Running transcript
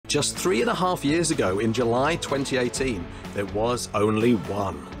Just 3.5 years ago, in July 2018, there was only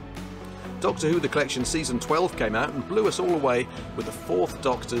one. Doctor Who The Collection Season 12 came out and blew us all away with the 4th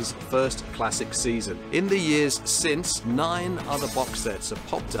Doctor's first classic season. In the years since, 9 other box sets have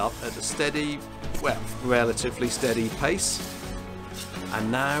popped up at a steady, well, relatively steady pace.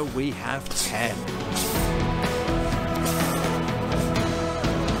 And now we have 10.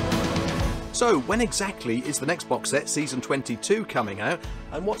 So, when exactly is the next box set, Season 22, coming out,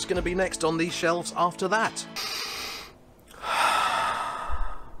 and what's going to be next on these shelves after that?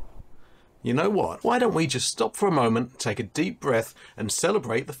 You know what? Why don't we just stop for a moment, take a deep breath, and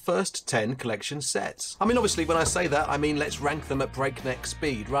celebrate the first 10 collection sets? I mean, obviously, when I say that, I mean let's rank them at breakneck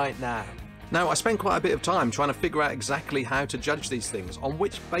speed right now. Now, I spent quite a bit of time trying to figure out exactly how to judge these things. On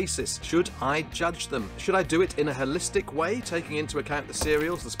which basis should I judge them? Should I do it in a holistic way, taking into account the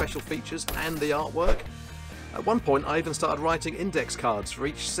serials, the special features, and the artwork? At one point, I even started writing index cards for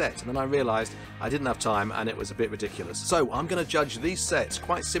each set, and then I realised I didn't have time and it was a bit ridiculous. So I'm going to judge these sets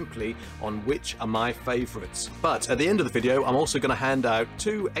quite simply on which are my favourites. But at the end of the video, I'm also going to hand out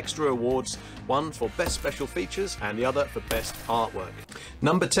 2 extra awards, one for Best Special Features and the other for Best Artwork.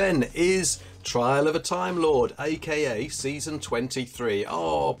 Number 10 is Trial of a Time Lord, aka Season 23.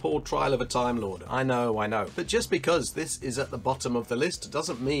 Oh, poor Trial of a Time Lord. I know. But just because this is at the bottom of the list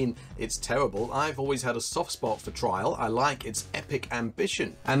doesn't mean it's terrible. I've always had a soft spot for Trial. I like its epic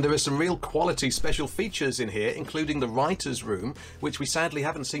ambition. And there are some real quality special features in here, including the writer's room, which we sadly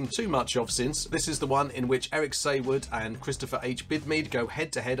haven't seen too much of since. This is the one in which Eric Saywood and Christopher H. Bidmead go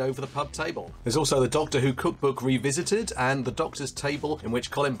head to head over the pub table. There's also the Doctor Who cookbook revisited and the Doctor's table, in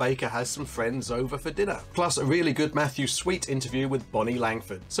which Colin Baker has some friends over for dinner. Plus a really good Matthew Sweet interview with Bonnie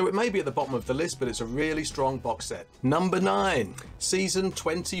Langford. So it may be at the bottom of the list, but it's a really strong box set. Number 9, Season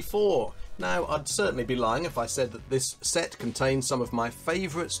 24. Now, I'd certainly be lying if I said that this set contains some of my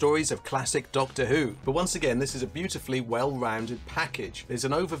favourite stories of classic Doctor Who. But once again, this is a beautifully well-rounded package. There's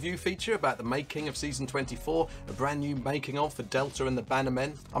an overview feature about the making of Season 24, a brand new making of for Delta and the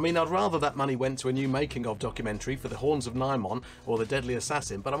Bannermen. I mean, I'd rather that money went to a new making of documentary for the Horns of Nimon or the Deadly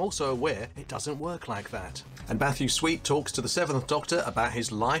Assassin, but I'm also aware it doesn't work like that. And Matthew Sweet talks to the 7th Doctor about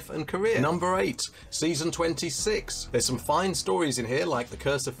his life and career. Number 8, Season 26. There's some fine stories in here like The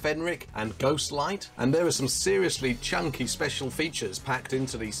Curse of Fenric and Ghostlight, and there are some seriously chunky special features packed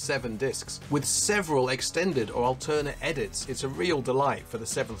into these 7 discs, with several extended or alternate edits. It's a real delight for the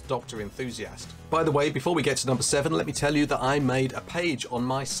 7th Doctor enthusiast. By the way, before we get to number 7, let me tell you that I made a page on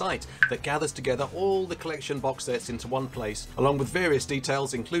my site that gathers together all the collection box sets into one place, along with various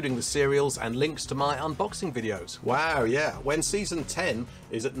details including the serials and links to my unboxing videos. Wow, yeah, when Season 10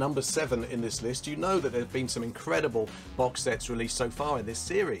 is at number 7 in this list, you know that there have been some incredible box sets released so far in this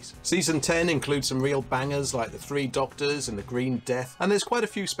series. Season 10 includes some real bangers like the 3 Doctors and the Green Death, and there's quite a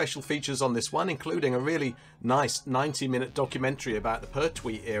few special features on this one, including a really nice 90-minute documentary about the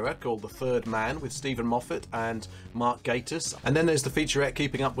Pertwee era called The Third Man with Stephen Moffat and Mark Gatiss. And then there's the featurette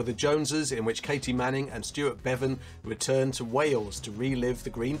Keeping Up with the Joneses, in which Katie Manning and Stuart Bevan return to Wales to relive the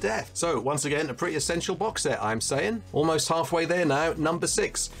Green Death. So once again, a pretty essential box set, I'm saying. Almost halfway there now. Number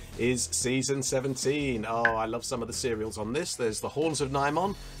 6 is Season 17. Oh, I love some of the serials on this. There's The Horns of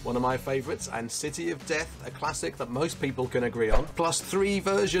Nimon, one of my favourites, and City of Death, a classic that most people can agree on, plus 3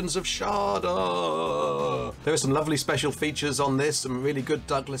 versions of Shada. There are some lovely special features on this, some really good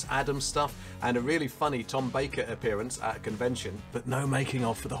Douglas Adams stuff, and a really funny Tom Baker appearance at a convention, but no making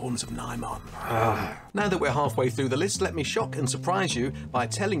of for The Horns of Nimon. Now that we're halfway through the list, let me shock and surprise you by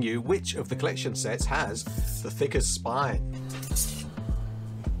telling you which of the collection sets has the thickest spine.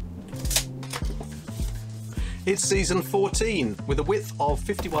 It's Season 14, with a width of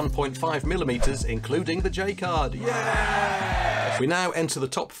 51.5mm, including the J-card. Yay! We now enter the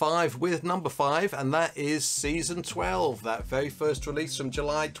top 5 with number 5, and that is Season 12, that very first release from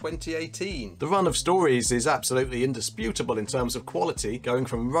July 2018. The run of stories is absolutely indisputable in terms of quality, going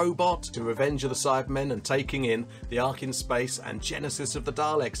from Robot to Revenge of the Cybermen and taking in The Ark in Space and Genesis of the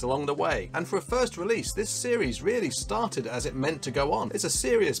Daleks along the way. And for a first release, this series really started as it meant to go on. There's a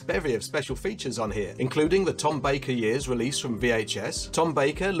serious bevy of special features on here, including the Tom Baker years release from VHS, Tom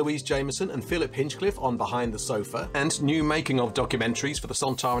Baker, Louise Jameson and Philip Hinchcliffe on Behind the Sofa, and new making of documentaries for the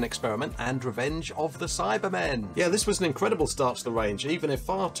Sontaran Experiment and Revenge of the Cybermen. Yeah, this was an incredible start to the range, even if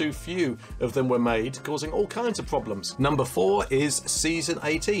far too few of them were made, causing all kinds of problems. Number 4 is Season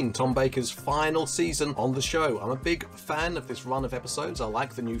 18, Tom Baker's final season on the show. I'm a big fan of this run of episodes. I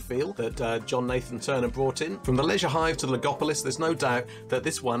like the new feel that John Nathan Turner brought in. From the Leisure Hive to the Legopolis, there's no doubt that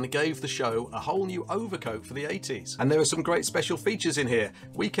this one gave the show a whole new overcoat for the 80s. And there are some great special features in here.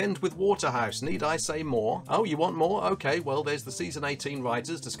 Weekend with Waterhouse, need I say more? Oh, you want more? Okay, well, there's the the season 18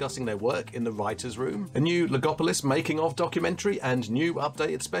 writers discussing their work in the writer's room, a new Logopolis making of documentary, and new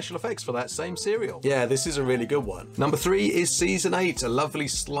updated special effects for that same serial. Yeah, this is a really good one. Number 3 is season 8, a lovely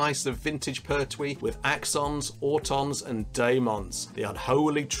slice of vintage Pertwee with Axons, Autons, and Daemons, the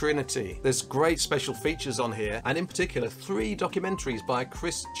unholy trinity. There's great special features on here, and in particular 3 documentaries by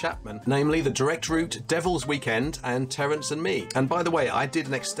Chris Chapman, namely The Direct Route, Devil's Weekend, and Terrence and Me. And by the way, I did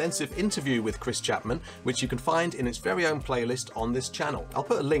an extensive interview with Chris Chapman, which you can find in its very own playlist on this channel. I'll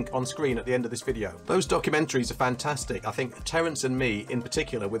put a link on screen at the end of this video. Those documentaries are fantastic. I think Terrence and Me, in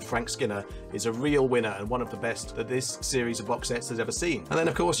particular with Frank Skinner, is a real winner and one of the best that this series of box sets has ever seen. And then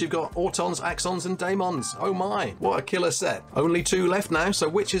of course you've got Autons, Axons, and Daemons. Oh my, what a killer set. Only 2 left now, so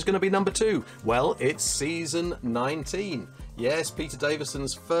which is going to be number 2? Well, it's season 19. Yes, Peter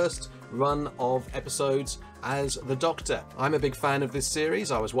Davison's first run of episodes as the Doctor. I'm a big fan of this series.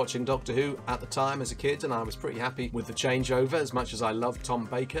 I was watching Doctor Who at the time as a kid, and I was pretty happy with the changeover as much as I loved Tom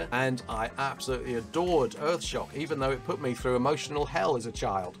Baker, and I absolutely adored Earthshock, even though it put me through emotional hell as a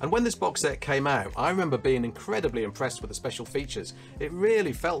child. And when this box set came out, I remember being incredibly impressed with the special features. It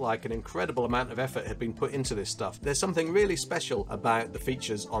really felt like an incredible amount of effort had been put into this stuff. There's something really special about the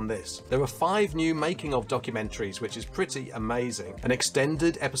features on this. There are 5 new making of documentaries, which is pretty amazing. An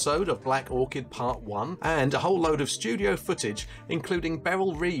extended episode of Black Orchid Part 1, and a whole load of studio footage, including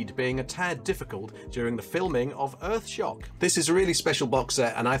Beryl Reid being a tad difficult during the filming of Earthshock. This is a really special box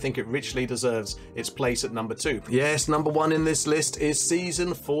set, and I think it richly deserves its place at number 2. Yes, number 1 in this list is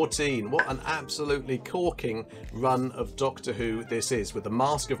season 14. What an absolutely corking run of Doctor Who this is, with the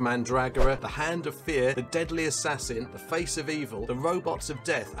Mask of Mandragora, the Hand of Fear, the Deadly Assassin, the Face of Evil, the Robots of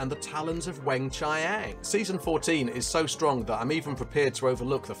Death, and the Talons of Weng Chiang. Season 14 is so strong that I'm even prepared to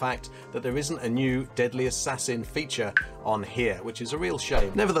overlook the fact that there isn't a new Deadly Assassin feature on here, which is a real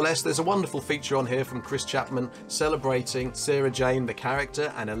shame. Nevertheless, there's a wonderful feature on here from Chris Chapman celebrating Sarah Jane the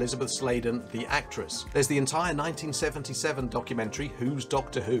character and Elizabeth Sladen the actress. There's the entire 1977 documentary Who's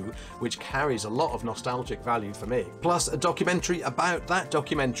Doctor Who, which carries a lot of nostalgic value for me, plus a documentary about that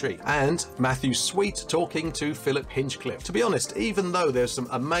documentary, and Matthew Sweet talking to Philip Hinchcliffe. To be honest, even though there's some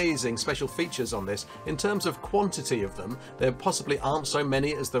amazing special features on this, in terms of quantity of them, there possibly aren't so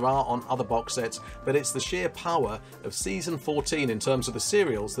many as there are on other box sets, but it's the sheer power of season 14 in terms of the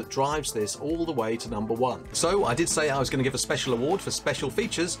serials that drives this all the way to number 1. So I did say I was going to give a special award for special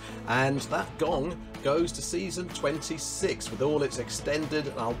features, and that gong goes to season 26 with all its extended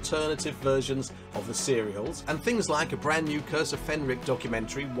and alternative versions of the serials, and things like a brand new Curse of Fenric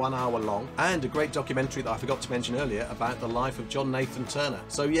documentary, 1 hour long, and a great documentary that I forgot to mention earlier about the life of John Nathan Turner.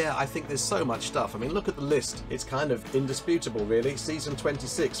 So yeah, I think there's so much stuff. I mean, look at the list. It's kind of indisputable, really. Season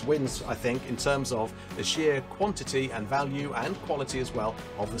 26 wins, I think, in terms of the sheer quantity and value and quality as well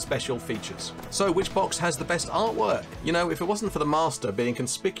of the special features. So which box has the best artwork? You know, if it wasn't for the Master being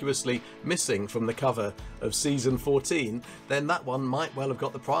conspicuously missing from the cover of season 14, then that one might well have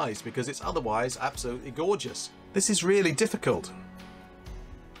got the prize, because it's otherwise absolutely gorgeous. This is really difficult.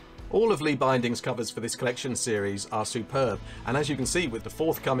 All of Lee Binding's covers for this collection series are superb, and as you can see with the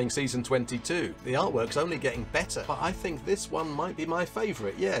forthcoming season 22, the artwork's only getting better, but I think this one might be my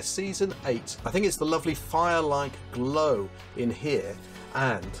favourite. Yeah, season 8. I think it's the lovely fire-like glow in here,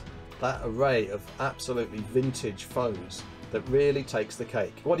 and that array of absolutely vintage foes that really takes the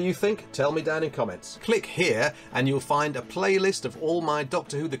cake. What do you think? Tell me down in comments. Click here and you'll find a playlist of all my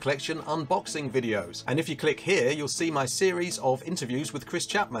Doctor Who The Collection unboxing videos. And if you click here, you'll see my series of interviews with Chris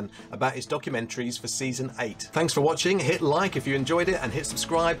Chapman about his documentaries for season 8. Thanks for watching. Hit like if you enjoyed it, and hit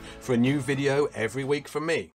subscribe for a new video every week from me.